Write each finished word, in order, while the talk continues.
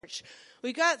church.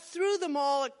 We got through them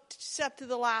all except to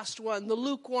the last one, the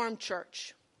lukewarm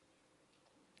church.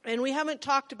 And we haven't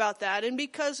talked about that. And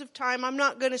because of time, I'm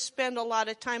not going to spend a lot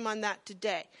of time on that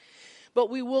today. But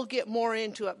we will get more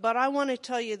into it. But I want to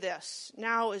tell you this.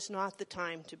 Now is not the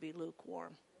time to be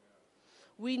lukewarm.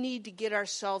 We need to get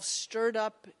ourselves stirred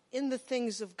up in the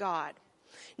things of God.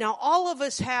 Now, all of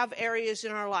us have areas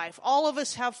in our life. All of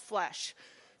us have flesh.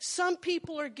 Some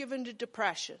people are given to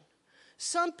depression.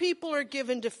 Some people are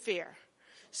given to fear.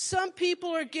 Some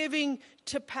people are given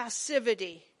to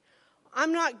passivity.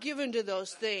 I'm not given to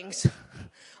those things.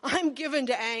 I'm given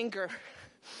to anger.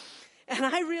 And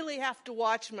I really have to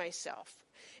watch myself.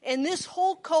 And this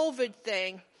whole COVID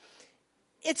thing,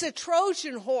 it's a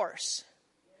Trojan horse.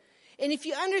 And if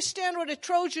you understand what a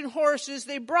Trojan horse is,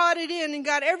 they brought it in and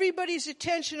got everybody's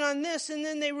attention on this, and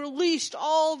then they released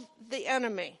all the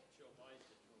enemy.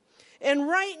 And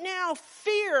right now,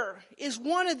 fear is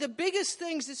one of the biggest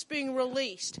things that's being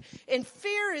released. And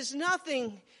fear is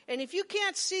nothing, and if you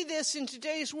can't see this in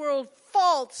today's world,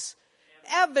 false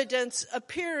evidence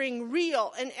appearing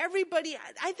real. And everybody,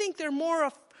 I think they're more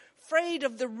afraid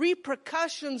of the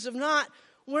repercussions of not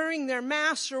wearing their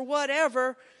masks or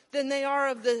whatever than they are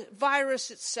of the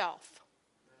virus itself.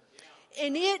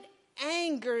 And it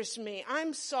angers me.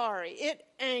 I'm sorry. It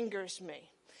angers me.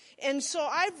 And so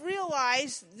I've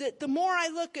realized that the more I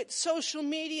look at social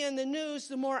media and the news,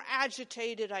 the more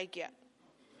agitated I get.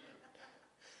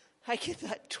 I get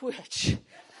that twitch.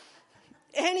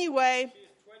 Anyway,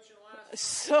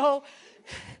 so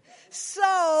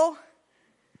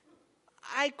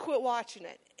I quit watching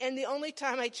it. And the only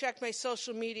time I check my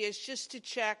social media is just to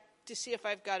check to see if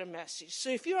I've got a message. So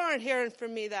if you aren't hearing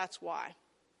from me, that's why.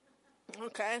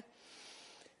 Okay?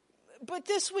 But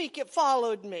this week it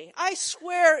followed me. I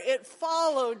swear it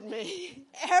followed me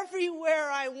everywhere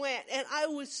I went. And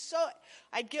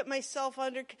I'd get myself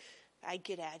I'd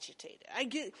get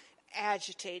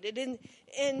agitated.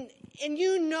 And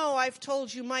you know, I've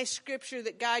told you my scripture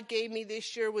that God gave me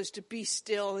this year was to be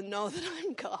still and know that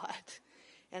I'm God.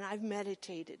 And I've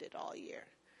meditated it all year.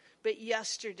 But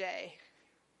yesterday,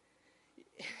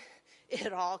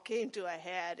 it all came to a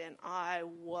head, and I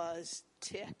was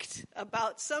ticked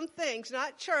about some things,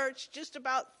 not church, just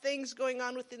about things going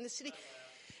on within the city.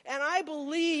 And I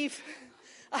believe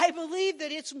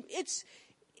that it's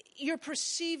you're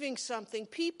perceiving something.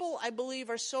 People, I believe,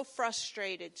 are so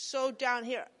frustrated, so down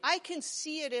here. I can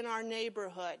see it in our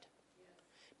neighborhood.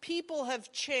 People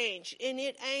have changed, and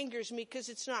it angers me because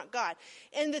it's not God.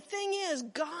 And the thing is,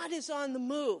 God is on the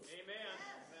move. Amen.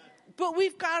 But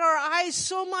we've got our eyes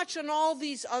so much on all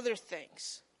these other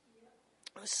things.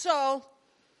 So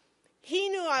he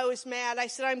knew I was mad. I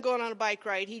said, I'm going on a bike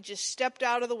ride. He just stepped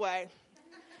out of the way.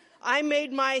 I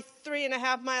made my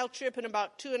 3.5-mile trip in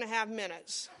about 2.5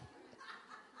 minutes.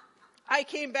 I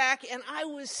came back, and I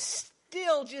was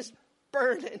still just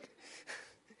burning.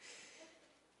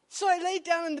 So I laid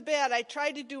down in the bed. I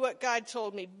tried to do what God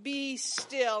told me. Be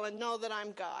still and know that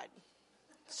I'm God.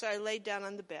 So I laid down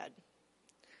on the bed.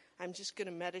 I'm just going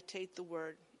to meditate the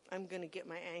word. I'm going to get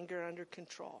my anger under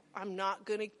control. I'm not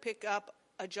going to pick up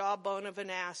a jawbone of an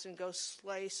ass and go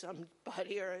slay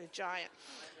somebody or a giant.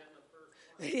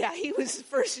 Yeah, he was the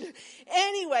first.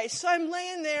 Anyway, so I'm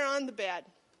laying there on the bed.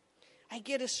 I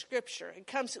get a scripture. It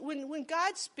comes when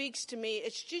God speaks to me,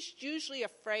 it's just usually a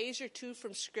phrase or two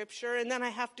from scripture, and then I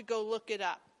have to go look it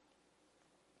up.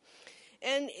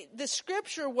 And the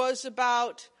scripture was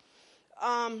about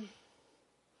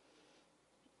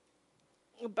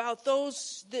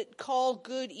those that call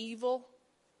good evil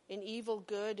and evil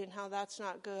good, and how that's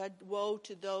not good. Woe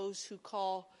to those who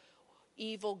call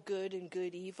evil good and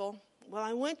good evil. Well,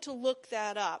 I went to look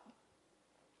that up,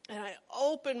 and I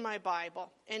opened my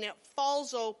Bible, and it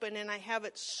falls open, and I have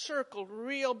it circled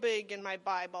real big in my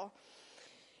Bible.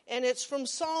 And it's from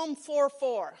Psalm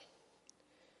 4:4.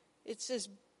 It says,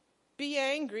 be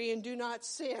angry and do not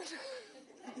sin.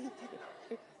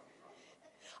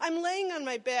 I'm laying on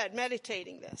my bed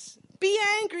meditating this. Be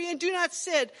angry and do not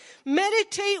sin.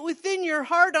 Meditate within your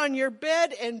heart on your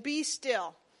bed and be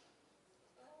still.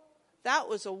 That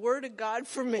was a word of God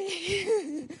for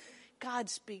me. God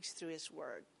speaks through his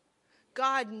word.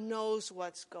 God knows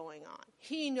what's going on.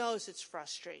 He knows it's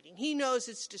frustrating. He knows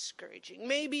it's discouraging.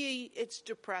 Maybe it's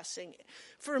depressing.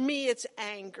 For me, it's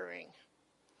angering.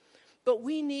 But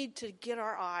we need to get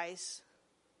our eyes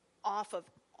off of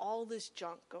all this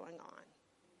junk going on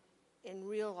and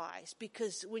realize,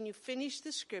 because when you finish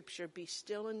the scripture, be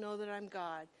still and know that I'm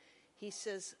God, he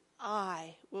says,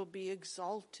 I will be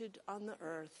exalted on the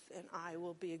earth and I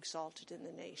will be exalted in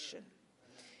the nation.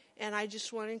 And I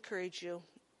just want to encourage you,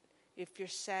 if you're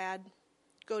sad,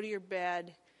 go to your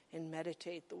bed and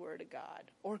meditate the Word of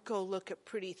God. Or go look at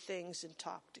pretty things and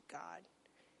talk to God.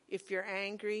 If you're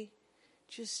angry,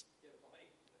 just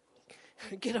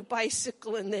get a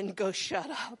bicycle and then go shut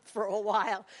up for a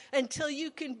while until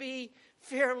you can be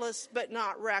fearless but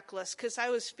not reckless, because I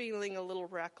was feeling a little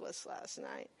reckless last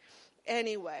night.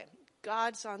 Anyway,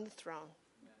 God's on the throne.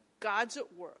 God's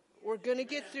at work. We're going to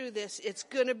get through this. It's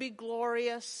going to be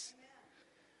glorious,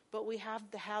 but we have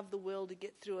to have the will to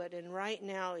get through it. And right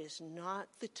now is not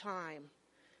the time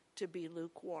to be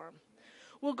lukewarm.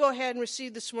 We'll go ahead and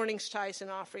receive this morning's tithes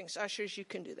and offerings. Ushers, you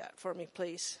can do that for me,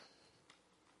 please.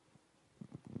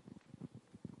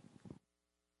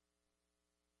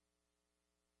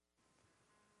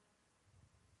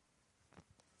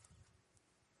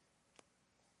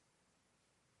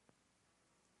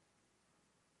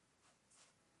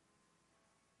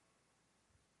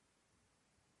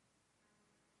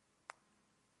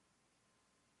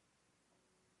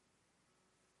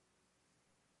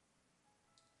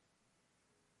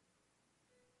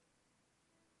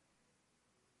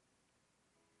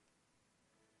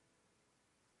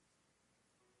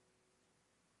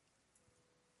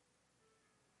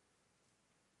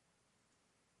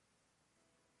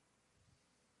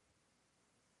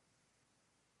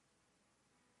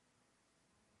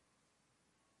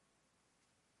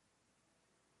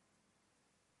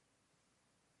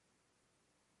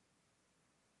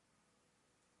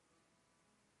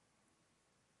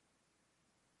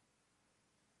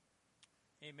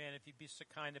 Amen. If you'd be so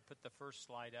kind to put the first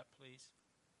slide up, please.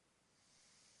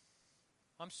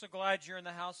 I'm so glad you're in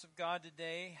the house of God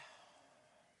today.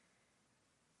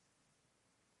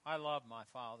 I love my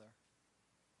Father,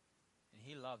 and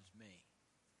He loves me.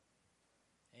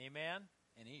 Amen?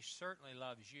 And He certainly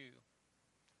loves you.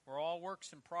 We're all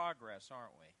works in progress,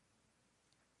 aren't we?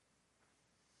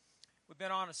 We've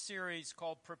been on a series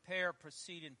called Prepare,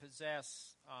 Proceed, and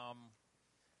Possess,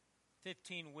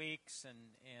 15 weeks,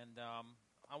 and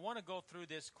I want to go through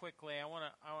this quickly.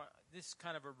 This is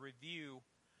kind of a review,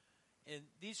 and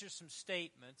these are some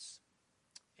statements.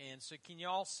 And so, can you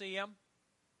all see them?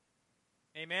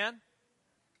 Amen.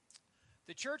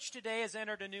 The church today has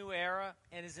entered a new era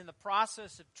and is in the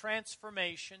process of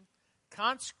transformation,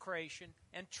 consecration,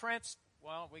 and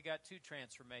well, we got two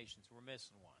transformations. We're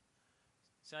missing one.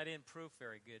 So I didn't prove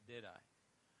very good, did I?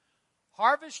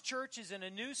 Harvest Church is in a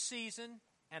new season.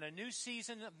 And a new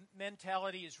season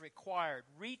mentality is required.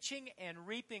 Reaching and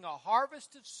reaping a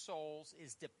harvest of souls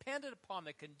is dependent upon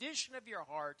the condition of your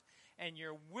heart and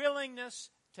your willingness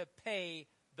to pay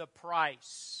the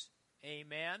price.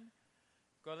 Amen.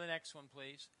 Go to the next one,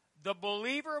 please. The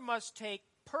believer must take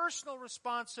personal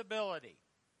responsibility.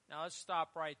 Now let's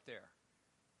stop right there.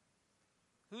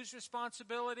 Whose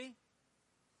responsibility?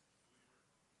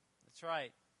 That's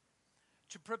right.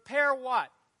 To prepare what?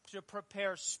 To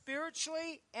prepare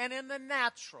spiritually and in the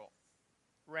natural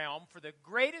realm for the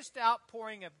greatest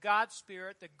outpouring of God's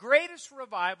Spirit, the greatest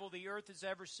revival the earth has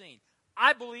ever seen.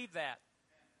 I believe that.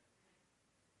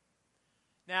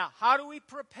 Now, how do we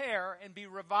prepare and be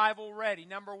revival ready?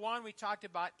 Number one, we talked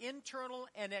about internal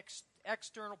and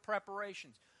external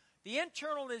preparations. The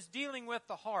internal is dealing with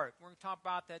the heart. We're going to talk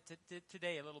about that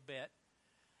today a little bit.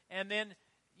 And then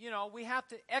we have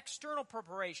to external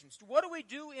preparations. What do we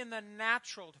do in the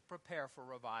natural to prepare for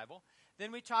revival?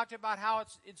 Then we talked about how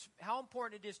how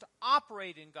important it is to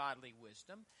operate in godly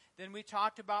wisdom. Then we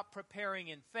talked about preparing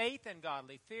in faith and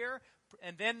godly fear.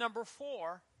 And then number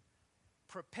 4,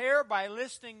 prepare by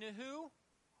listening to who?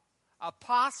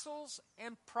 Apostles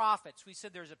and prophets. We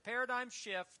said there's a paradigm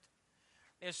shift.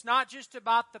 It's not just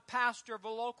about the pastor of a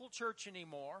local church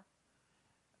anymore.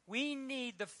 We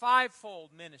need the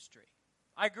fivefold ministry.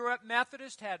 I grew up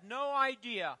Methodist, had no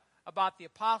idea about the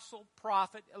apostle,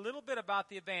 prophet, a little bit about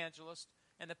the evangelist,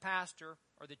 and the pastor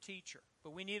or the teacher.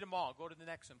 But we need them all. Go to the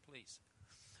next one, please.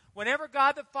 Whenever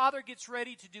God the Father gets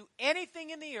ready to do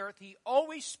anything in the earth, He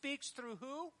always speaks through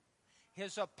who?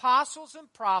 His apostles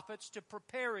and prophets to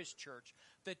prepare His church.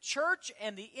 The church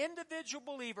and the individual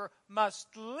believer must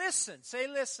listen. Say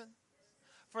listen.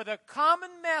 For the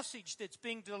common message that's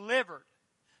being delivered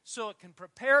so it can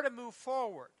prepare to move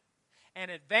forward and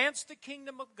advance the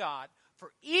kingdom of God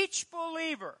for each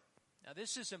believer. Now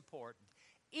this is important.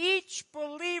 Each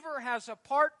believer has a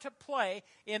part to play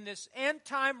in this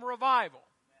end-time revival.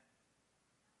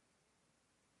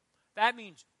 That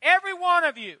means every one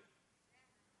of you.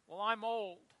 Well, I'm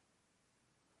old.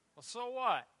 Well, so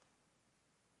what?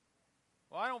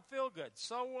 Well, I don't feel good.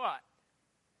 So what?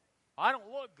 I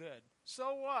don't look good.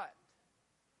 So what?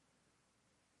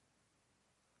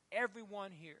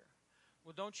 Everyone here.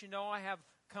 Well, don't you know I have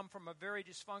come from a very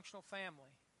dysfunctional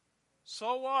family?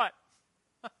 So what?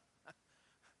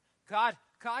 God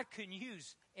can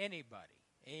use anybody.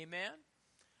 Amen?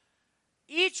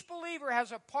 Each believer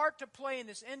has a part to play in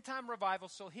this end-time revival,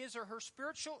 so his or her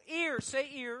spiritual ears, say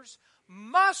ears,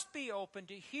 must be open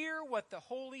to hear what the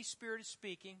Holy Spirit is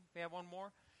speaking. We have one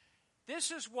more.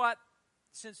 This is what,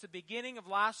 since the beginning of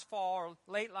last fall, or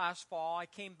late last fall, I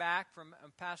came back from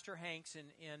Pastor Hanks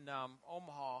in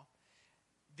Omaha.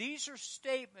 These are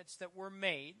statements that were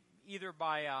made either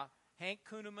by Hank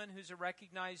Kunneman, who's a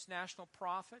recognized national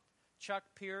prophet, Chuck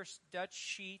Pierce, Dutch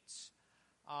Sheets,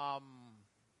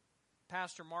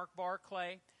 Pastor Mark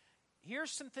Barclay.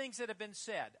 Here's some things that have been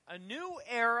said. A new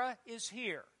era is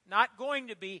here. Not going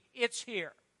to be, it's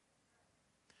here.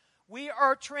 We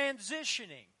are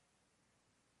transitioning.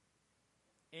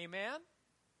 Amen?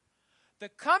 The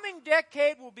coming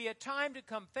decade will be a time to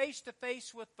come face to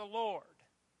face with the Lord.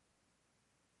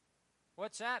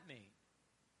 What's that mean?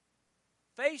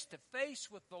 Face to face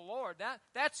with the Lord.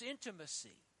 That's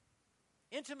intimacy.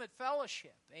 Intimate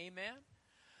fellowship. Amen?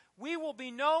 We will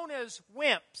be known as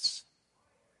wimps.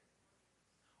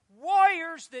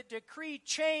 Warriors that decree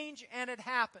change and it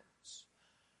happens.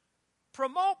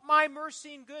 Promote my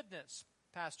mercy and goodness,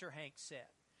 Pastor Hank said.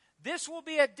 This will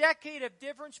be a decade of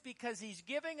difference because he's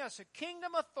giving us a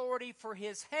kingdom authority for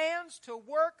his hands to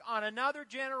work on another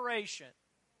generation.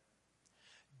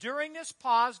 During this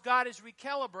pause, God is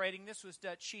recalibrating, this was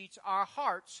Dutch Sheets, our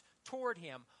hearts toward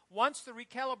him. Once the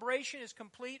recalibration is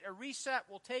complete, a reset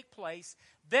will take place.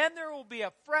 Then there will be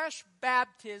a fresh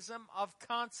baptism of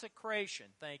consecration.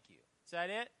 Thank you. Is that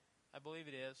it? I believe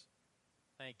it is.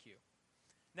 Thank you.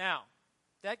 Now,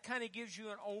 that kind of gives you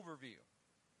an overview.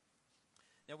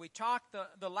 Now, we talked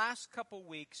the last couple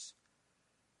weeks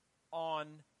on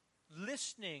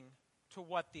listening to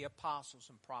what the apostles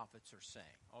and prophets are saying.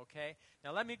 Okay?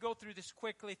 Now, let me go through this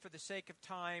quickly for the sake of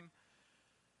time.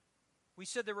 We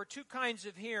said there were two kinds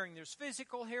of hearing. There's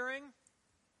physical hearing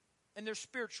and there's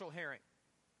spiritual hearing.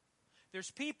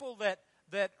 There's people that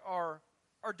are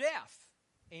deaf.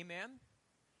 Amen?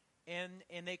 And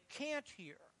they can't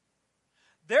hear.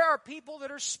 There are people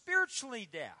that are spiritually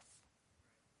deaf.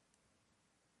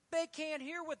 They can't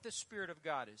hear what the Spirit of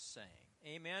God is saying.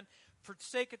 Amen? For the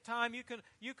sake of time, you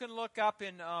can look up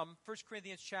in 1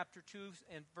 Corinthians chapter 2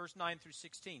 and verse 9 through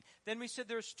 16. Then we said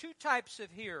there's two types of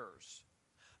hearers.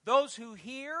 Those who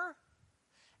hear,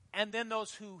 and then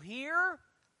those who hear,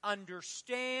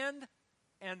 understand,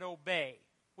 and obey.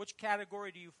 Which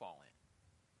category do you fall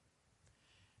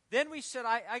in? Then we said,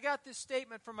 I got this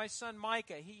statement from my son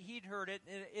Micah. He'd heard it,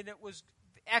 and it was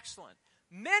excellent.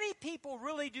 Many people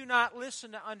really do not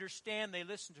listen to understand, they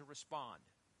listen to respond.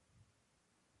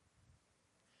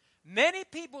 Many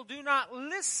people do not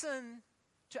listen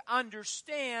to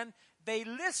understand, they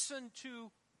listen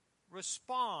to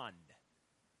respond.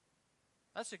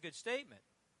 That's a good statement.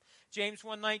 James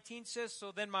 1:19 says,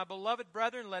 so then, my beloved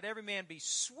brethren, let every man be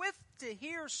swift to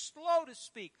hear, slow to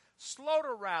speak, slow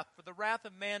to wrath, for the wrath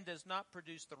of man does not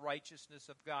produce the righteousness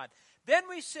of God. Then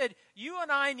we said, you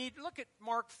and I need, look at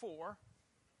Mark 4.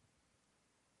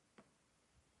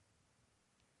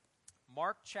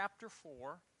 Mark chapter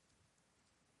 4.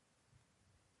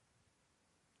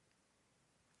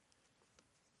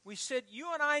 We said,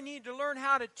 you and I need to learn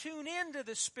how to tune into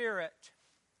the Spirit.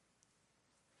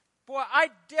 Boy, I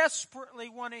desperately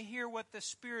want to hear what the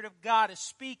Spirit of God is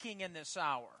speaking in this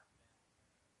hour.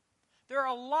 There are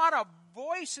a lot of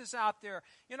voices out there.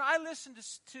 You know, I listen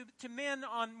to men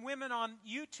on women on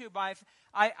YouTube.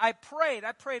 I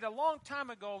prayed a long time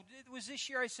ago. It was this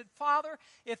year. I said, Father,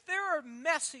 if there are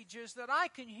messages that I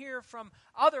can hear from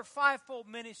other fivefold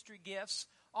ministry gifts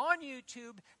on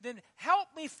YouTube, then help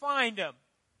me find them.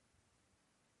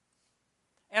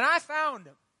 And I found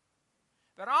them.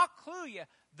 But I'll clue you,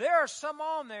 there are some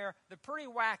on there that are pretty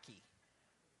wacky.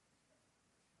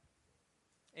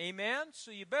 Amen?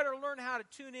 So you better learn how to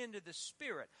tune into the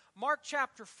Spirit. Mark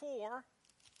chapter 4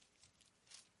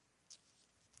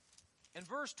 and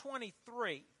verse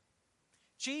 23.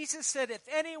 Jesus said, if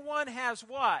anyone has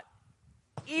what?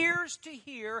 Ears to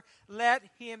hear, let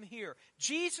him hear.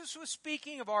 Jesus was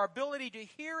speaking of our ability to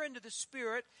hear into the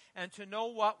Spirit and to know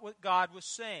what God was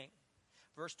saying.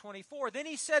 Verse 24, then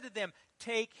he said to them,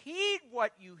 take heed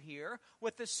what you hear.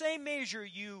 With the same measure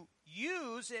you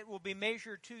use, it will be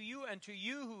measured to you, and to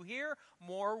you who hear,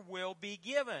 more will be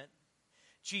given.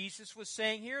 Jesus was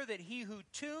saying here that he who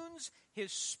tunes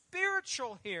his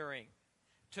spiritual hearing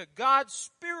to God's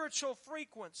spiritual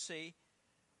frequency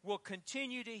will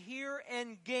continue to hear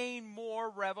and gain more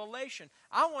revelation.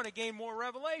 I want to gain more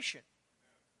revelation.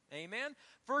 Amen.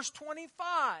 Verse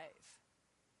 25.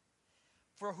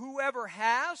 For whoever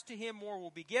has, to him more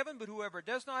will be given, but whoever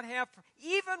does not have,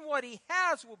 even what he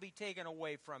has will be taken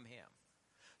away from him.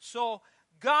 So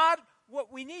God,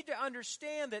 what we need to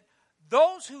understand that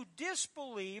those who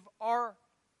disbelieve are,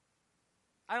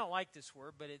 I don't like this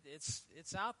word, but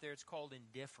it's out there. It's called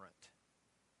indifferent.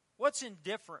 What's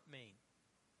indifferent mean?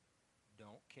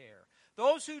 Don't care.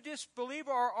 Those who disbelieve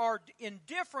are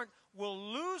indifferent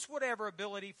will lose whatever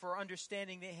ability for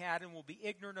understanding they had and will be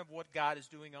ignorant of what God is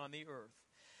doing on the earth.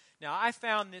 Now, I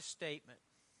found this statement.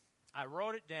 I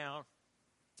wrote it down.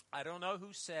 I don't know who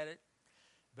said it,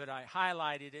 but I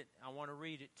highlighted it. I want to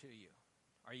read it to you.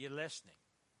 Are you listening?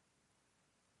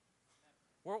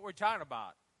 What we're talking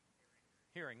about?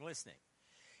 Hearing, listening.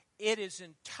 It is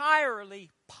entirely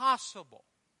possible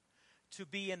to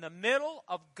be in the middle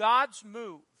of God's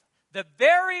move, the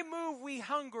very move we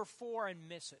hunger for, and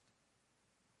miss it.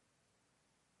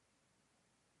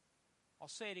 I'll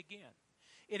say it again.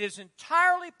 It is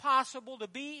entirely possible to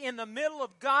be in the middle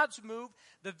of God's move,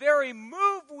 the very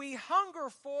move we hunger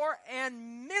for,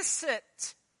 and miss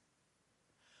it.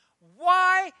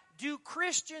 Why do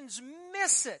Christians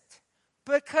miss it?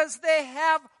 Because they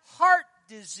have heart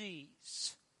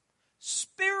disease.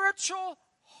 Spiritual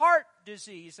heart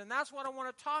disease. And that's what I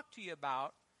want to talk to you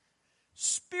about.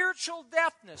 Spiritual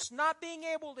deafness, not being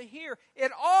able to hear.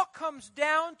 It all comes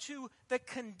down to the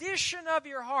condition of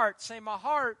your heart. Say, my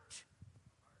heart.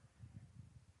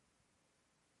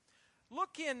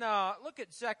 Look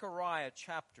at Zechariah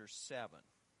chapter 7.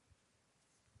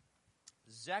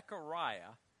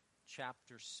 Zechariah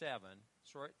chapter 7,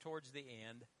 towards the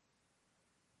end.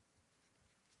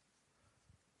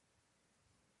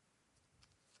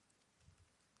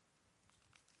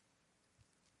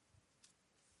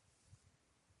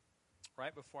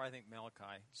 Right before, I think,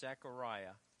 Malachi.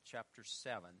 Zechariah chapter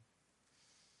 7.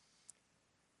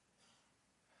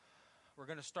 We're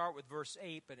going to start with verse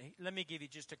 8, but let me give you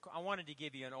I wanted to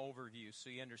give you an overview so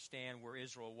you understand where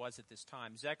Israel was at this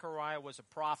time. Zechariah was a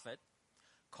prophet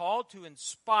called to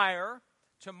inspire,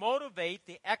 to motivate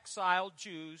the exiled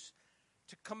Jews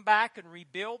to come back and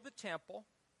rebuild the temple.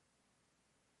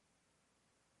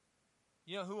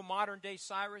 You know who a modern-day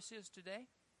Cyrus is today?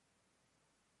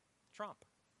 Trump.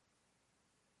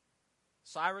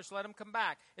 Cyrus let them come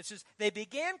back. It says, they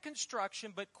began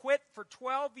construction but quit for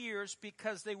 12 years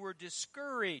because they were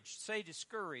discouraged. Say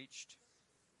discouraged.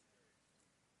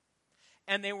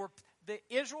 And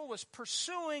Israel was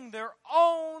pursuing their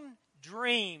own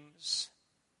dreams.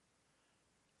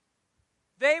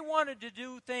 They wanted to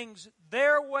do things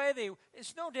their way.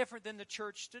 It's no different than the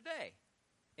church today.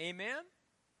 Amen?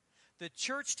 The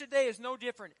church today is no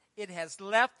different. It has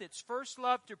left its first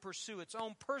love to pursue its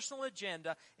own personal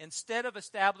agenda instead of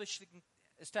establishing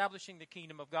the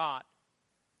kingdom of God.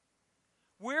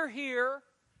 We're here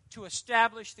to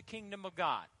establish the kingdom of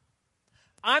God.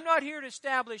 I'm not here to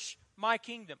establish my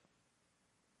kingdom.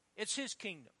 It's His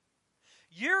kingdom.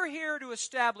 You're here to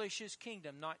establish His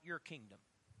kingdom, not your kingdom.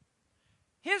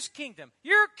 His kingdom.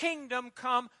 Your kingdom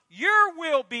come, your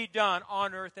will be done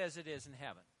on earth as it is in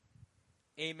heaven.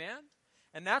 Amen?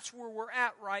 And that's where we're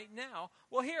at right now.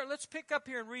 Well, here, let's pick up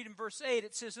here and read in verse 8.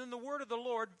 It says, "And the word of the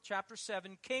Lord," chapter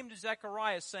 7, "came to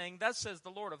Zechariah, saying, Thus says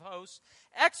the Lord of hosts,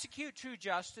 execute true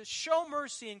justice, show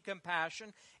mercy and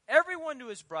compassion, everyone to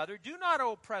his brother. Do not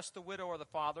oppress the widow or the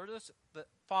fatherless,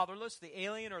 the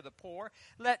alien or the poor.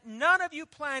 Let none of you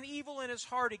plan evil in his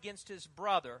heart against his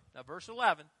brother." Now, verse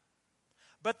 11.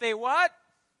 "But they" what?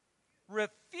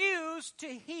 "Refused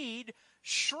to heed,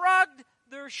 shrugged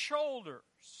their shoulders."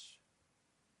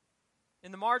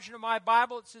 In the margin of my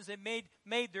Bible, it says they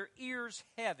made their ears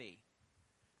heavy.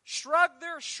 Shrugged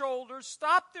their shoulders,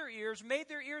 stopped their ears, made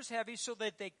their ears heavy so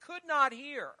that they could not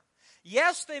hear.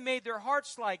 Yes, they made their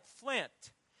hearts like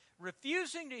flint,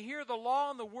 refusing to hear the law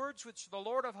and the words which the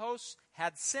Lord of hosts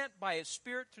had sent by His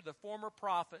Spirit through the former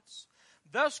prophets.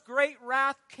 Thus great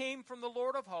wrath came from the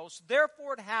Lord of hosts.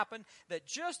 Therefore it happened that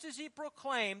just as He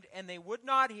proclaimed, and they would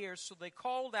not hear, so they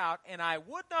called out, and I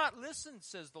would not listen,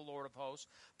 says the Lord of hosts,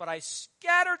 but I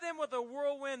scattered them with a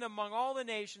whirlwind among all the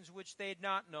nations which they had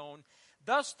not known.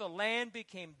 Thus the land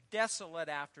became desolate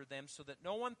after them, so that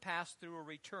no one passed through or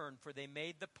returned, for they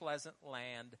made the pleasant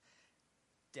land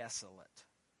desolate.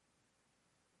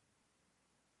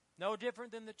 No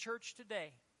different than the church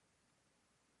today.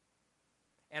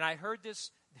 And I heard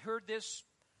this,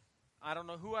 I don't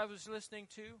know who I was listening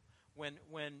to,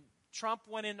 when Trump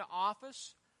went into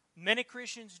office, many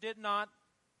Christians did not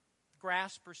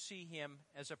grasp or see him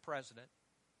as a president.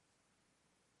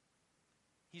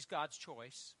 He's God's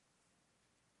choice.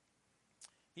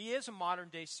 He is a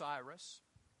modern-day Cyrus,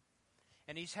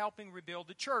 and he's helping rebuild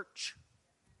the church.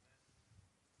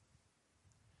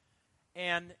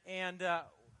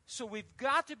 So we've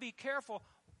got to be careful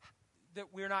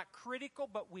that we're not critical,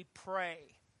 but we pray.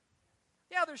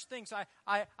 Yeah, there's things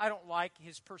I don't like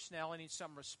his personality in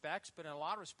some respects, but in a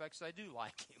lot of respects I do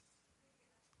like him.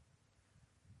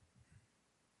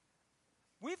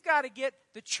 We've got to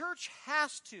the church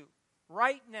has to,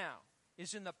 right now,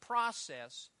 is in the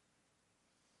process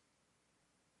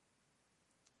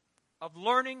of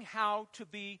learning how to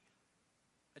be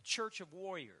a church of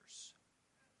warriors.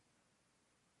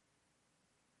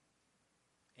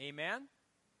 Amen?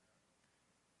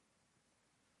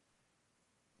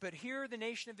 But here, the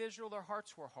nation of Israel, their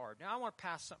hearts were hard. Now, I want to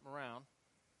pass something around.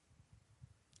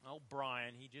 Oh,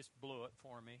 Brian, he just blew it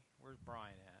for me. Where's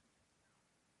Brian at?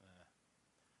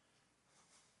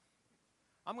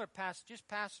 I'm going to pass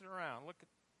it around.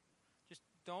 Just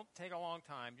don't take a long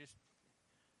time.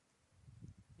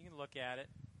 You can look at it.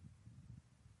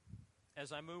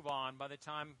 As I move on, by the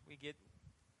time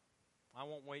I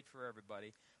won't wait for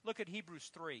everybody. Look at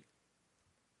Hebrews 3.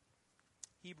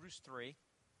 Hebrews 3.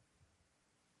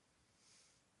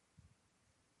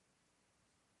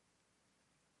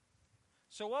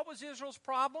 So what was Israel's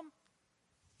problem?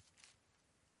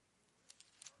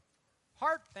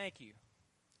 Heart. Thank you.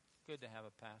 Good to have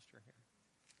a pastor here.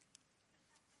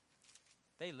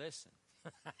 They listen.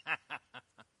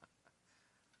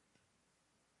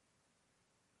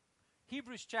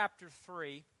 Hebrews chapter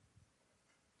 3.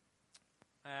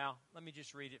 Let me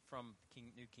just read it from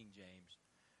New King James.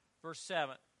 Verse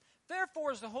 7.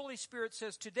 Therefore, as the Holy Spirit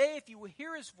says, today if you will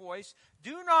hear his voice,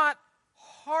 do not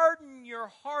harden your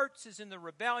hearts as in the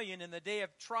rebellion in the day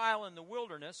of trial in the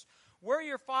wilderness, where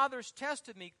your fathers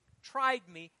tested me, tried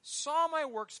me, saw my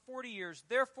works 40 years.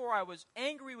 Therefore I was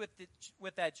angry with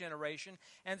that generation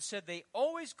and said, they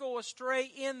always go astray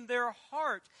in their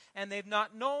heart, and they've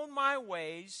not known my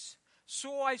ways.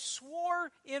 So I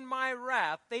swore in my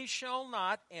wrath, they shall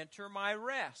not enter my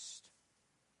rest.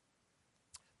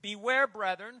 Beware,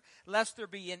 brethren, lest there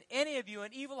be in any of you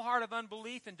an evil heart of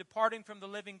unbelief in departing from the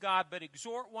living God, but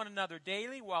exhort one another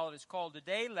daily while it is called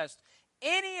today, lest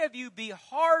any of you be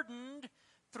hardened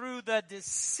through the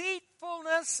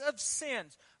deceitfulness of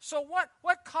sins. So what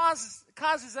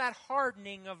causes that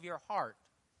hardening of your heart?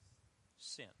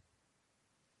 Sin.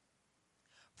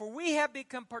 For we have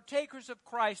become partakers of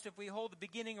Christ if we hold the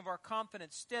beginning of our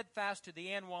confidence steadfast to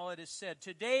the end, while it is said,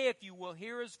 today if you will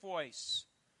hear his voice.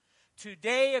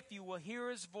 Today if you will hear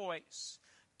his voice.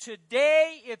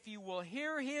 Today if you will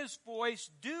hear his voice,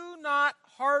 do not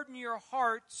harden your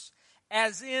hearts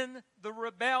as in the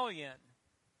rebellion.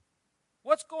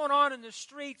 What's going on in the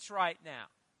streets right now?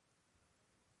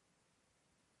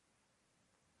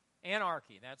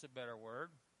 Anarchy, that's a better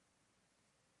word.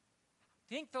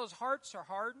 Think those hearts are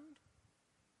hardened?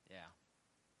 Yeah.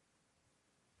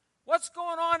 What's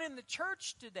going on in the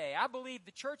church today? I believe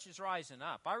the church is rising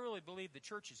up. I really believe the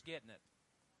church is getting it.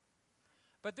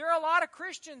 But there are a lot of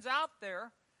Christians out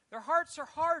there, their hearts are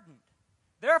hardened.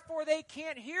 Therefore, they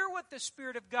can't hear what the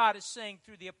Spirit of God is saying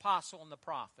through the apostle and the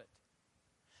prophet.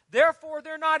 Therefore,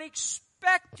 they're not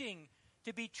expecting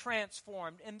to be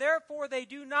transformed. And therefore, they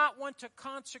do not want to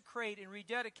consecrate and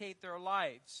rededicate their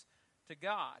lives to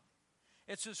God.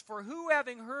 It says, for who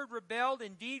having heard rebelled,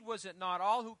 indeed was it not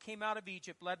all who came out of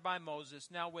Egypt led by Moses?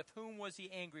 Now with whom was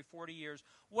he angry 40 years?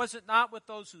 Was it not with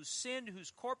those who sinned,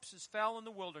 whose corpses fell in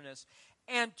the wilderness?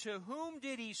 And to whom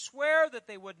did he swear that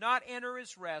they would not enter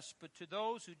his rest, but to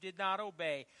those who did not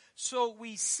obey? So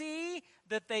we see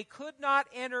that they could not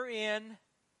enter in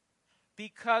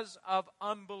because of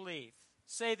unbelief.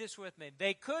 Say this with me.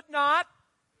 They could not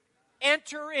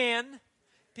enter in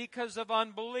because of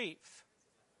unbelief.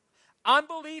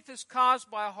 Unbelief is caused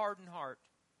by a hardened heart.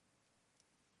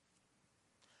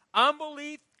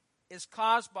 Unbelief is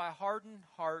caused by a hardened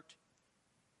heart,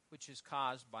 which is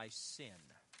caused by sin.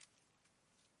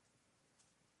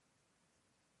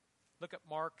 Look at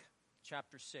Mark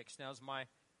chapter 6. Now's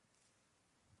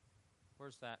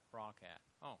where's that rock at?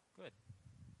 Oh, good.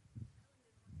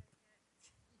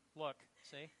 Look,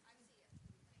 see?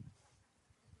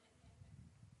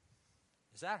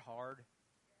 Is that hard?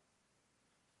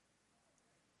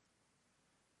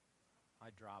 I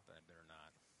drop it, I better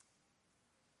not.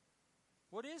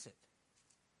 What is it?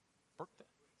 How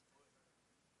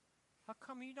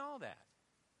come you know that?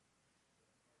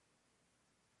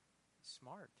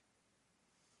 Smart.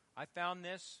 I found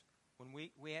this when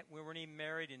we weren't even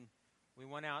married, and we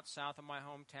went out south of my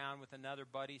hometown with another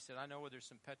buddy. He said, I know where there's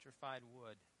some petrified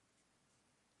wood.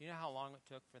 You know how long it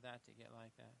took for that to get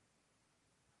like that?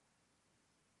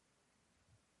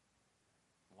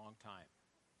 A long time.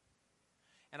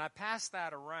 And I passed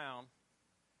that around.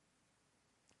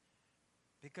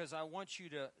 Because I want you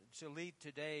to leave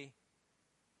today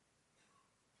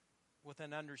with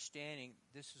an understanding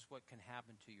this is what can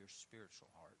happen to your spiritual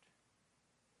heart.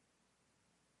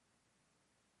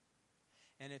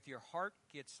 And if your heart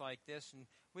gets like this, and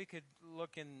we could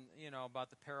look in,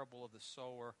 about the parable of the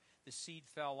sower, the seed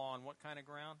fell on what kind of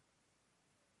ground?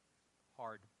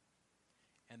 Hard.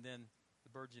 And then the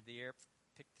birds of the air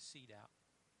pick the seed out.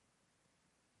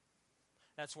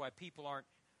 That's why people aren't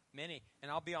many. And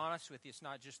I'll be honest with you, it's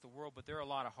not just the world, but there are a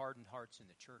lot of hardened hearts in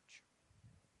the church.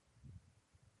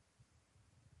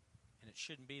 And it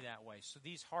shouldn't be that way. So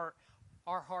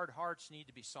our hard hearts need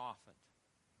to be softened.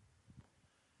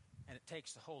 And it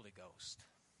takes the Holy Ghost.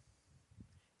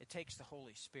 It takes the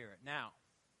Holy Spirit. Now,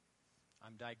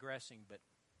 I'm digressing, but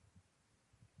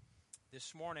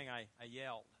this morning I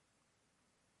yelled.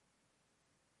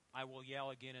 I will yell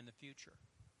again in the future.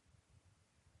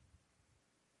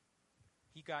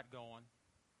 He got going.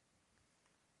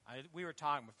 We were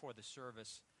talking before the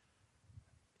service.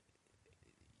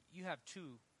 You have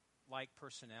two like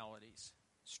personalities,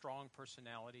 strong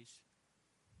personalities,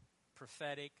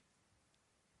 prophetic,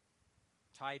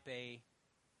 type A,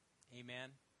 amen.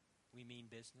 We mean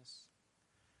business.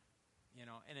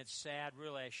 And it's sad,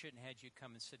 really, I shouldn't have had you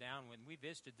come and sit down. When we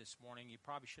visited this morning, you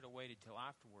probably should have waited till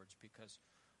afterwards because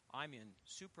I'm in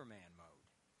Superman mode.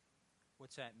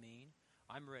 What's that mean?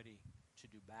 I'm ready to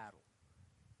do battle.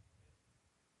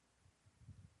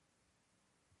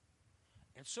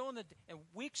 And so in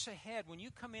weeks ahead, when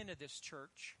you come into this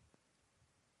church,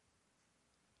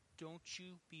 don't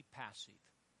you be passive.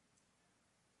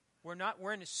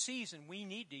 We're in a season we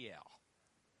need to yell.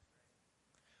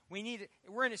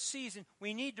 We're in a season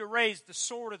we need to raise the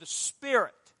sword of the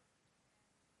Spirit.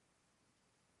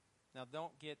 Now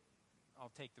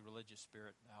I'll take the religious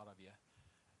spirit out of you.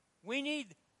 We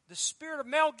need the spirit of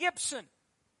Mel Gibson.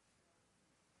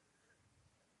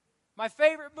 My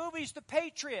favorite movie is The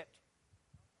Patriot.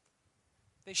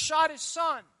 They shot his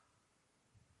son.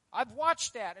 I've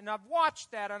watched that, and I've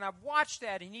watched that, and I've watched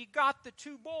that. And he got the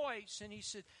two boys, and he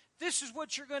said, this is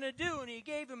what you're going to do. And he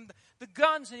gave them the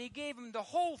guns, and he gave them the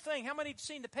whole thing. How many have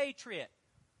seen The Patriot?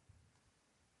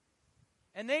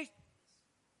 And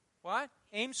what?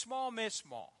 Aim small, miss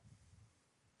small.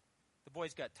 The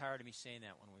boys got tired of me saying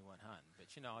that when we went hunting, but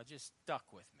it just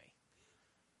stuck with me.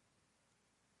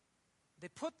 They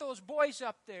put those boys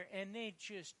up there, and they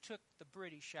just took the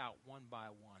British out one by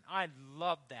one. I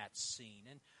love that scene.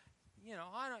 And,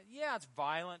 it's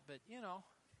violent, but,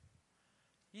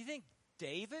 you think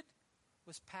David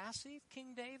was passive,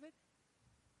 King David?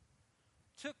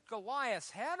 Took Goliath's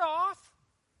head off?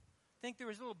 Think there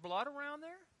was a little blood around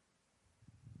there?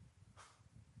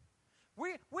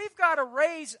 We've got to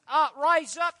rise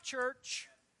up, church.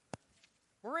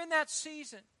 We're in that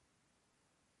season.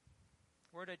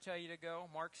 Where did I tell you to go?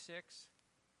 Mark 6.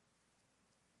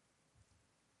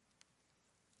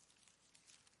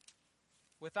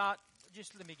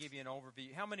 Just let me give you an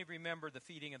overview. How many remember the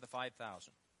feeding of the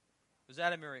 5,000? Was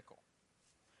that a miracle?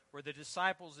 Were the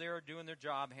disciples there doing their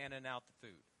job, handing out the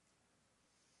food?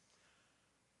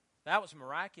 That was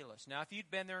miraculous. Now, if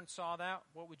you'd been there and saw that,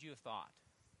 what would you have thought?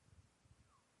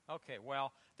 Okay,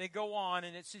 well, they go on,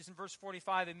 and it says in verse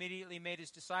 45, immediately made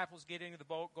his disciples get into the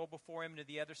boat, go before him to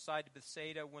the other side of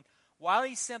Bethsaida. While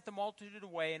he sent the multitude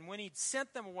away, and when he'd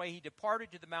sent them away, he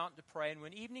departed to the mountain to pray. And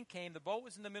when evening came, the boat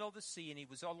was in the middle of the sea, and he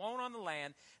was alone on the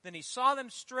land. Then he saw them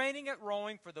straining at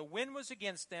rowing, for the wind was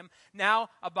against them. Now,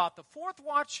 about the fourth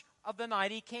watch of the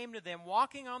night, he came to them,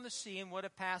 walking on the sea, and would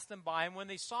have passed them by. And when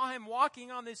they saw him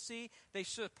walking on the sea, they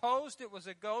supposed it was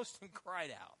a ghost and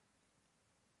cried out.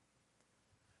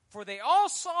 For they all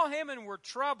saw him and were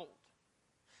troubled.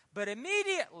 But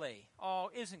immediately,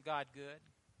 isn't God good?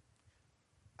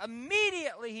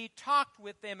 Immediately he talked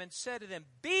with them and said to them,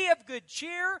 be of good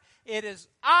cheer. It is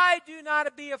I, do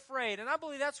not be afraid. And I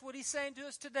believe that's what he's saying to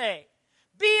us today.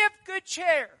 Be of good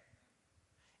cheer.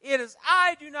 It is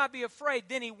I, do not be afraid.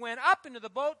 Then he went up into the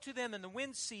boat to them, and the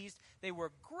wind ceased. They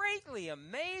were greatly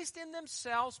amazed in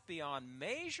themselves beyond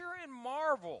measure and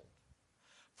marveled.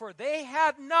 For they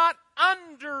had not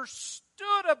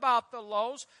understood about the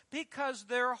loaves, because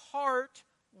their heart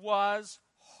was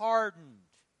hardened.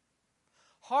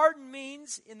 Hardened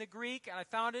means, in the Greek, and I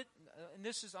found it, and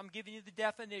I'm giving you the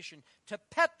definition, to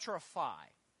petrify.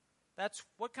 That's,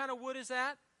 what kind of wood is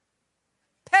that?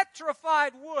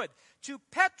 Petrified wood. To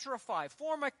petrify,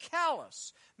 form a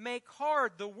callus, make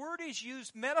hard. The word is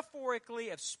used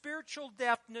metaphorically of spiritual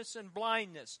deafness and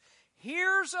blindness.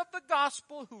 Hearers of the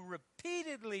gospel who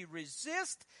repeatedly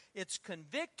resist its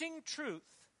convicting truth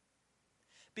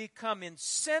become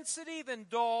insensitive and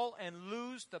dull and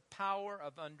lose the power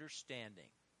of understanding.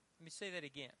 Let me say that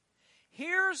again.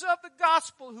 Hearers of the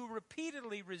gospel who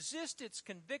repeatedly resist its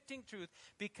convicting truth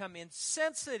become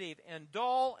insensitive and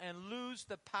dull and lose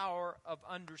the power of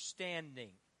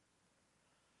understanding.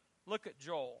 Look at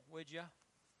Joel, would you?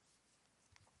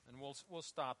 And we'll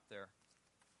stop there.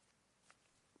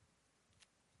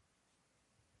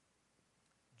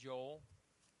 Joel,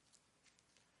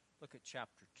 look at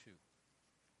chapter 2.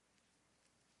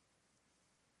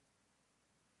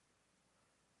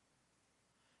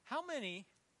 How many,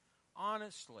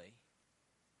 honestly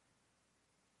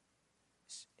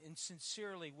and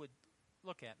sincerely would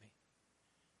look at me,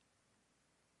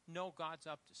 know God's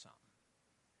up to something?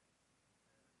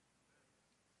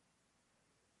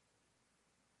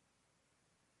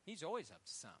 He's always up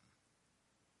to something.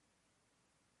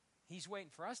 He's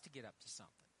waiting for us to get up to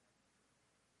something.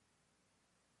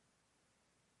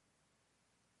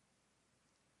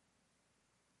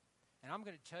 And I'm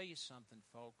going to tell you something,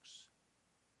 folks.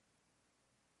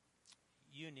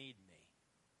 You need me.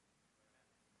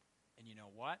 And you know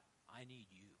what? I need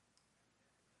you.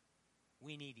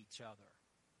 We need each other.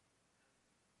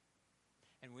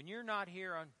 And when you're not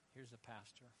here here's the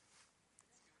pastor.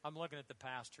 I'm looking at the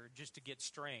pastor just to get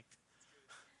strength.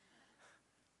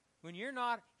 When you're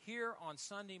not here on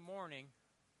Sunday morning,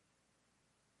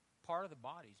 part of the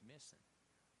body's missing.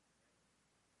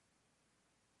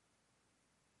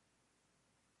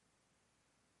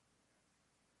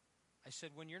 I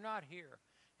said, when you're not here,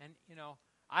 and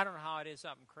I don't know how it is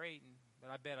up in Creighton, but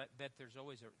I bet there's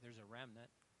always there's a remnant.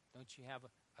 Don't you have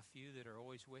a few that are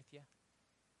always with you?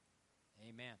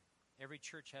 Amen. Every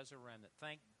church has a remnant.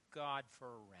 Thank God for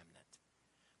a remnant.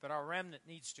 But our remnant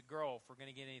needs to grow if we're going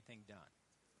to get anything done.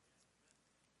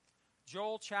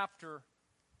 Joel chapter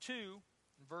 2,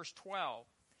 verse 12.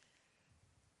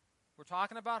 We're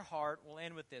talking about heart. We'll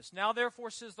end with this. Now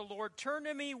therefore, says the Lord, turn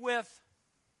to me with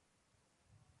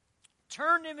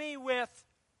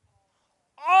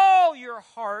all your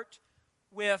heart,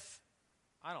 with,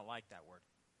 I don't like that word.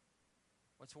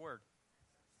 What's the word?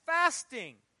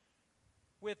 Fasting.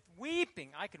 With weeping,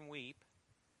 I can weep.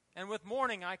 And with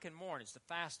mourning, I can mourn. It's the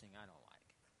fasting I don't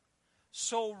like.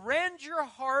 So rend your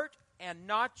heart and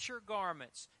not your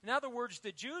garments. In other words,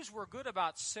 the Jews were good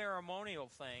about ceremonial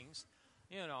things.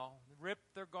 Rip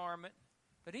their garment.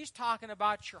 But he's talking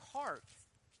about your heart.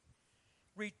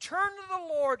 Return to the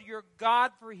Lord your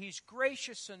God, for he's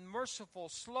gracious and merciful,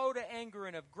 slow to anger,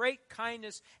 and of great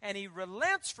kindness, and he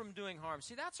relents from doing harm.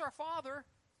 See, that's our Father.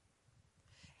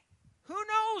 Who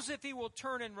knows if he will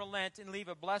turn and relent and leave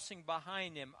a blessing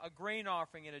behind him, a grain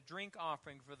offering and a drink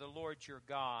offering for the Lord your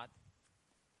God.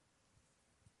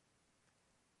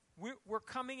 We're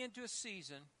coming into a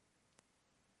season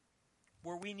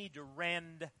where we need to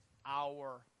rend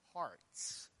our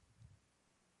hearts.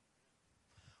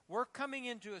 We're coming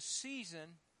into a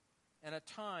season and a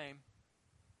time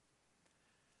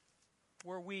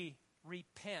where we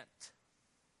repent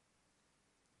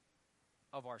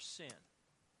of our sin.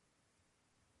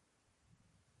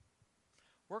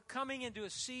 We're coming into a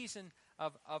season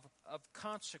of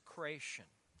consecration.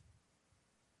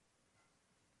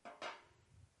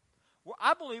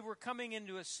 I believe we're coming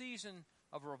into a season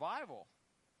of revival.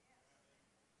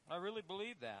 I really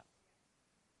believe that.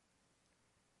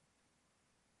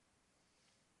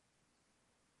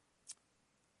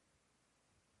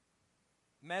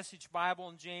 Message Bible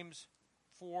in James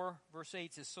 4, verse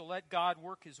 8 says, so let God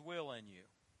work his will in you.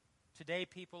 Today,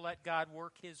 people, let God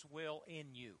work his will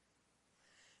in you.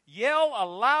 Yell a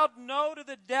loud no to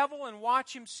the devil and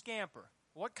watch him scamper.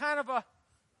 What kind of a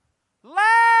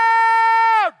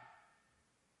loud?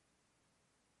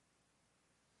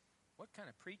 What kind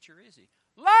of preacher is he?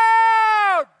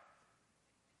 Loud!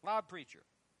 Loud preacher.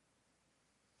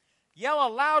 Yell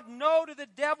a loud no to the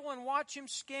devil and watch him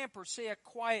scamper. Say a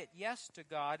quiet yes to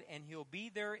God and he'll be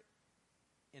there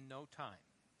in no time.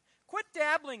 Quit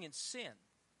dabbling in sin.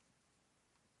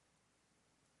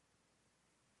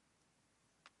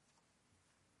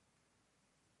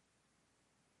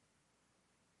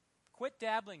 Quit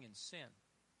dabbling in sin.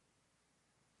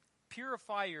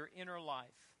 Purify your inner life.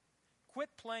 Quit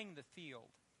playing the field.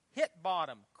 Hit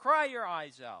bottom. Cry your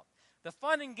eyes out. The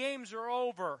fun and games are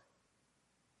over.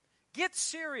 Get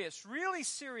serious, really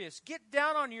serious. Get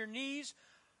down on your knees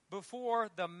before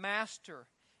the Master.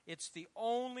 It's the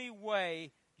only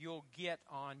way you'll get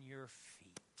on your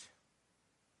feet.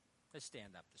 Let's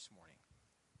stand up this morning.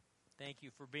 Thank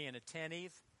you for being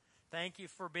attentive. Thank you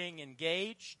for being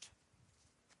engaged.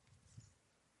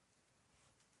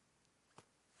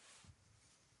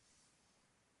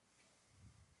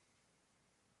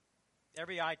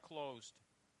 Every eye closed.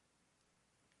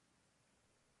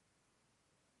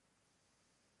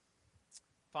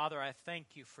 Father, I thank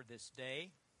you for this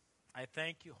day. I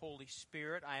thank you, Holy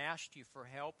Spirit. I asked you for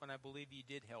help, and I believe you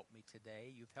did help me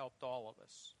today. You've helped all of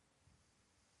us.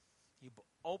 You've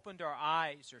opened our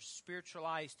eyes, our spiritual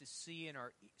eyes to see, and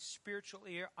our spiritual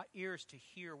ears to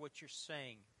hear what you're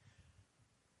saying.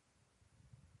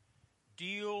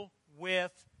 Deal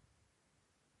with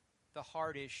the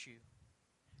heart issue.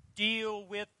 Deal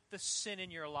with the sin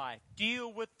in your life.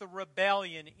 Deal with the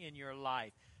rebellion in your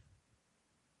life.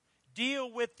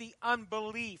 Deal with the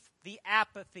unbelief, the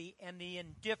apathy, and the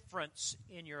indifference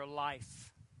in your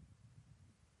life.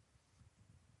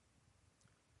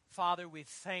 Father, we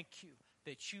thank you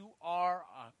that you are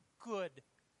a good,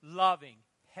 loving,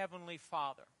 heavenly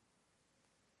Father,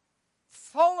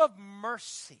 full of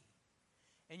mercy.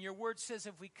 And your word says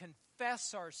if we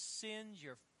confess our sins,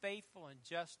 you're faithful and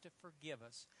just to forgive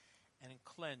us and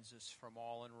cleanse us from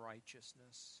all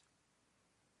unrighteousness.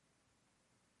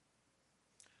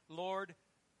 Lord,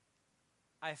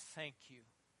 I thank you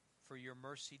for your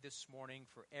mercy this morning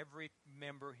for every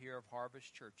member here of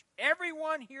Harvest Church.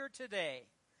 Everyone here today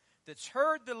that's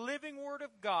heard the living word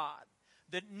of God,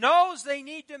 that knows they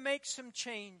need to make some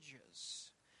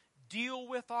changes. Deal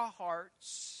with our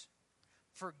hearts.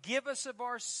 Forgive us of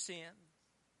our sin.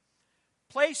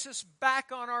 Place us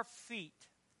back on our feet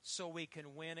so we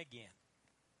can win again.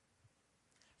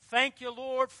 Thank you,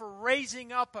 Lord, for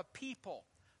raising up a people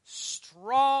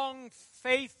strong,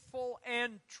 faithful,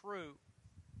 and true.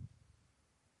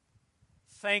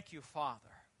 Thank you, Father.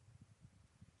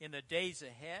 In the days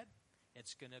ahead,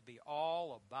 it's going to be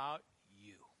all about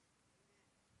you.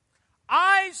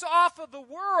 Eyes off of the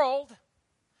world,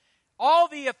 all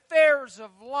the affairs of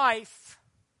life.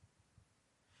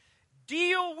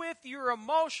 Deal with your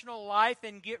emotional life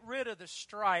and get rid of the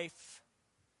strife.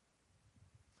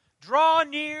 Draw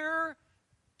near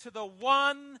to the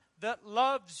one that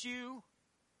loves you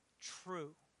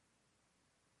true.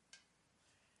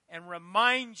 And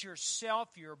remind yourself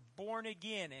you're born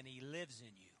again and He lives in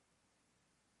you.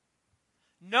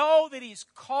 Know that He's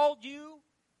called you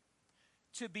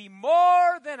to be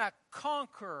more than a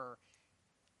conqueror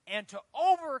and to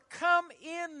overcome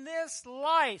in this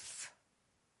life.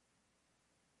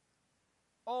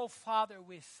 Oh, Father,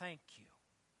 we thank you.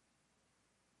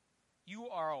 You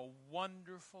are a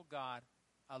wonderful God,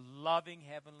 a loving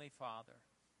Heavenly Father.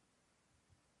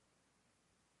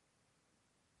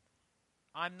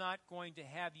 I'm not going to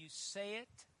have you say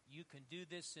it. You can do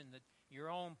this in your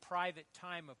own private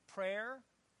time of prayer.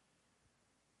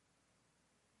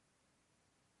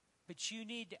 But you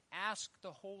need to ask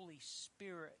the Holy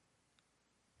Spirit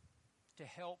to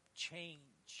help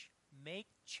change. Make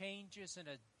changes and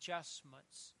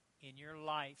adjustments in your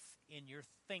life, in your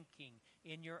thinking,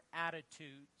 in your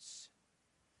attitudes.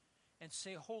 And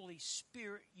say, Holy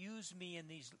Spirit, use me in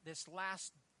this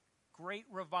last great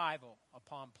revival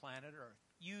upon planet Earth.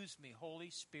 Use me, Holy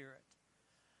Spirit.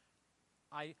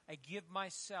 I give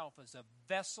myself as a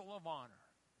vessel of honor.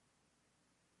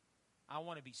 I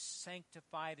want to be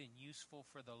sanctified and useful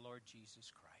for the Lord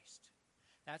Jesus Christ.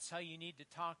 That's how you need to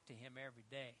talk to Him every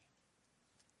day.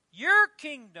 Your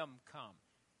kingdom come.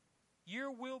 Your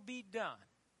will be done.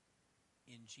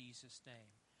 In Jesus' name.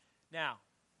 Now,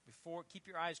 keep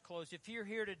your eyes closed. If you're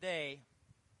here today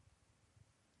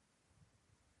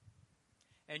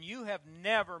and you have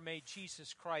never made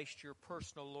Jesus Christ your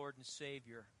personal Lord and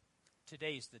Savior,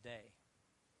 today's the day.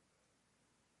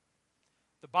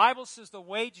 The Bible says the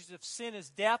wages of sin is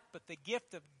death, but the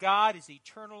gift of God is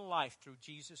eternal life through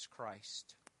Jesus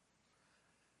Christ.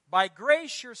 By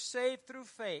grace you're saved through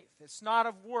faith. It's not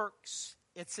of works,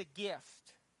 it's a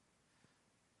gift.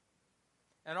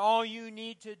 And all you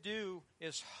need to do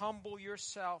is humble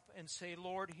yourself and say,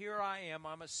 Lord, here I am.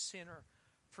 I'm a sinner.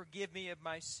 Forgive me of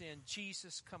my sin.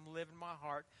 Jesus, come live in my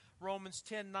heart. Romans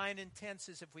 10:9-10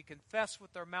 says, if we confess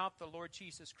with our mouth the Lord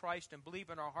Jesus Christ and believe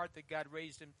in our heart that God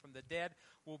raised Him from the dead,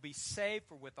 we'll be saved.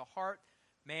 For with the heart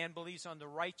man believes unto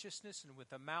righteousness, and with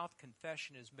the mouth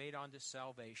confession is made unto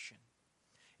salvation.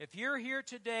 If you're here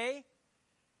today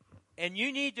and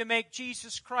you need to make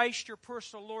Jesus Christ your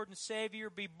personal Lord and Savior,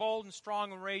 be bold and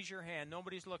strong and raise your hand.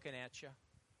 Nobody's looking at you.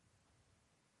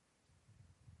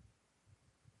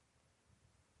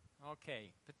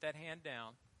 Okay, put that hand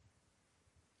down.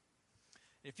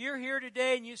 If you're here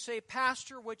today and you say,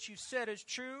 Pastor, what you said is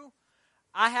true,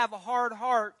 I have a hard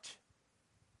heart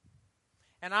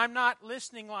and I'm not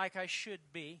listening like I should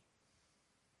be,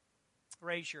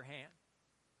 raise your hand.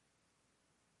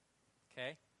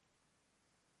 Okay?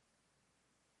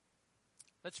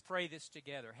 Let's pray this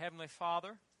together. Heavenly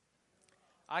Father,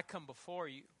 I come before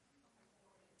you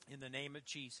in the name of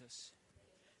Jesus.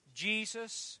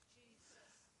 Jesus,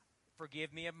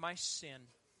 forgive me of my sin.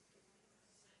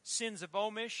 sins of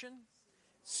omission,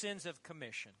 sins of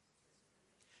commission.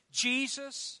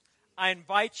 Jesus, I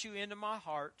invite you into my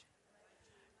heart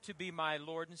to be my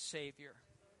Lord and Savior.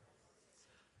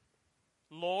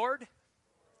 Lord,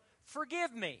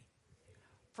 forgive me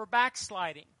for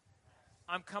backsliding.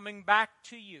 I'm coming back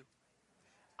to you.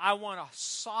 I want a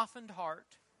softened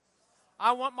heart.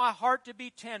 I want my heart to be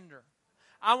tender.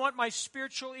 I want my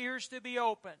spiritual ears to be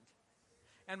opened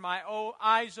and my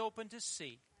eyes open to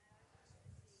see.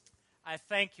 I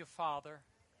thank you, Father,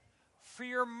 for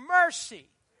your mercy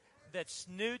that's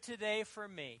new today for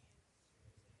me.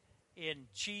 In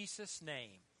Jesus'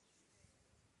 name,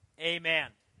 amen.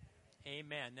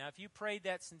 Amen. Now, if you prayed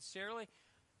that sincerely,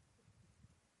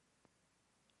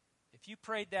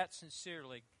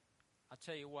 I'll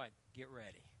tell you what, get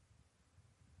ready.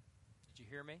 Did you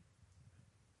hear me?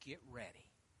 Get ready.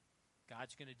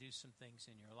 God's going to do some things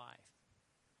in your life.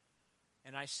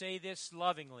 And I say this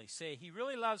lovingly. Say, He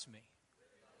really loves me.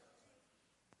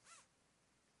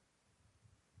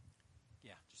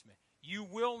 Yeah, just a minute. You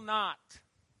will not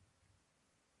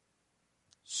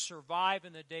survive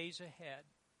in the days ahead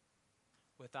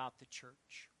without the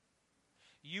church.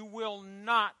 You will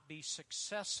not be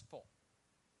successful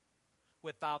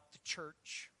without the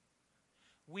church.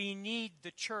 We need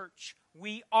the church.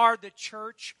 We are the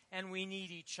church, and we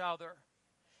need each other.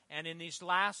 And in these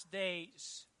last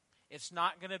days, it's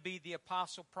not going to be the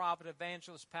apostle, prophet,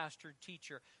 evangelist, pastor, and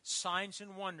teacher. Signs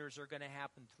and wonders are going to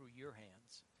happen through your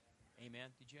hands. Amen.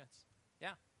 Did you ask?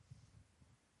 Yeah.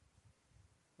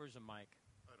 Where's the mic?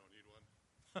 I don't need one.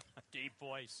 Deep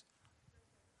voice.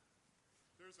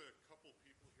 There's a couple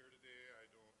people here today. I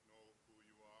don't know who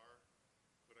you are,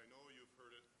 but I know you've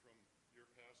heard it from your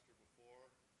pastor before.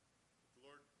 The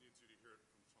Lord needs you to hear it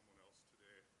from someone else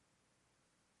today.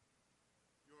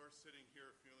 You're sitting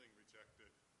here feeling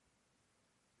rejected.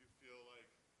 You feel like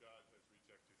God has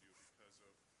rejected you because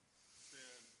of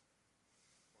sin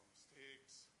or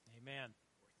mistakes. Amen.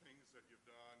 Or things that you've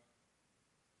done.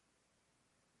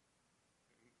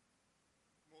 And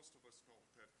most of us know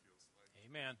what that feels like.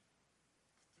 Amen.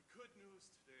 The good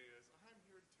news today is I'm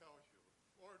here to tell you,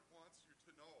 the Lord wants you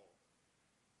to know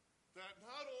that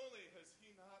not only has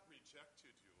He not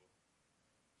rejected you,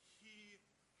 He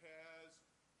has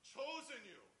chosen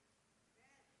you.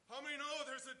 How many know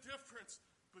there's a difference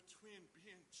between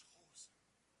being chosen?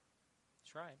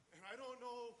 That's right. And I don't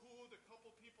know who the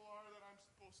couple people are that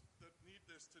need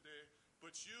this today,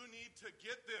 but you need to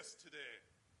get this today.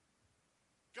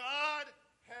 God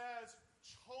has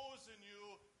chosen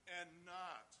you and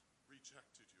not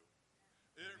rejected you.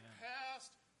 It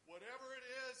passed, whatever it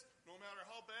is, no matter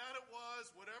how bad it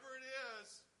was, whatever it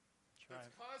is,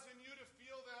 that's causing you to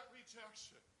feel that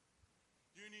rejection.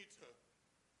 You need to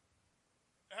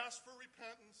ask for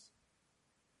repentance,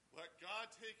 let God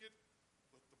take it,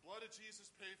 let the blood of Jesus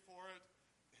pay for it,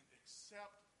 and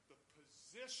accept the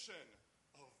position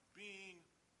of being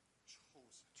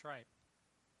chosen. That's right.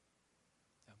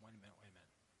 Wait a minute.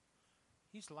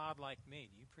 He's loud like me.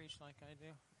 Do you preach like I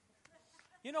do?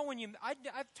 You know,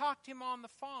 I've talked to him on the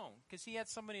phone because he had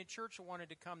somebody in church who wanted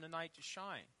to come tonight to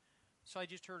shine. So I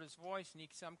just heard his voice, and he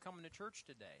said, I'm coming to church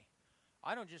today.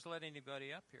 I don't just let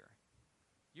anybody up here.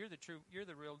 You're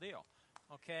the real deal.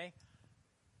 Okay?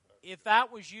 If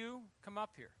that was you, come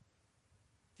up here.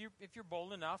 If you're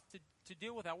bold enough to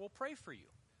deal with that, we'll pray for you.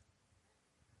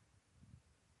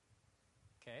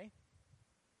 Okay?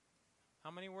 How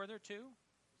many were there? 2? It's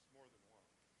more than one.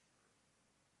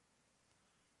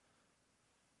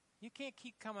 You can't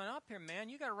keep coming up here, man.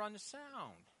 You got to run the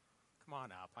sound. Come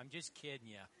on up. I'm just kidding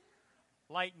you.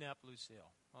 Lighten up,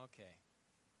 Lucille. Okay.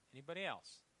 Anybody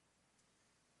else?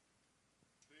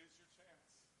 Today's your chance.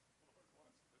 The Lord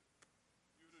wants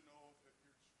you to know that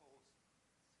you're chosen.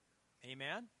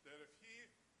 Amen? That if He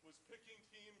was picking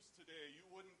teams today, you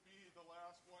wouldn't be the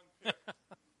last one picked.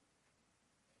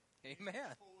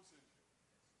 Amen. He's chosen you.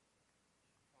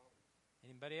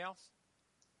 Anybody else?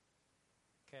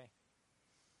 Okay.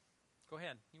 Go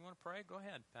ahead. You want to pray? Go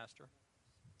ahead, Pastor.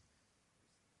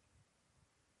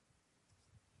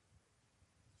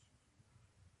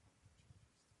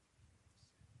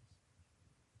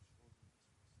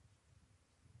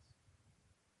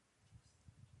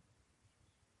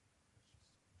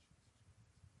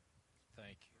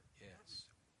 Thank you. Yes.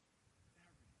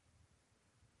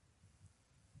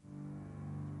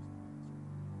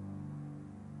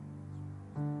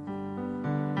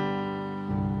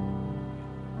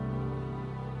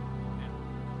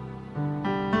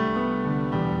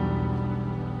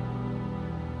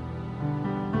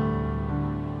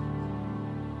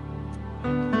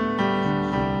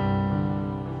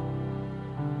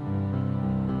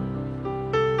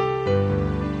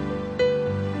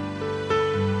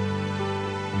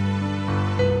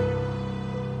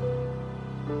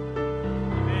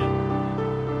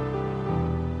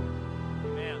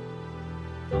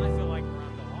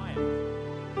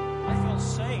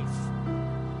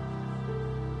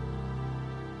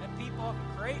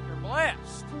 great. You're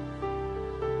blessed.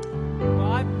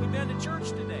 Well, we've been to church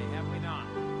today, have we not?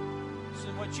 So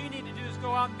what you need to do is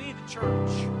go out and be the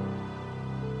church.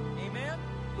 Amen?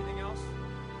 Anything else?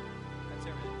 That's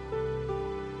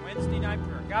everything. Wednesday night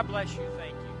prayer. God bless you.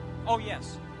 Thank you. Oh,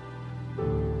 yes.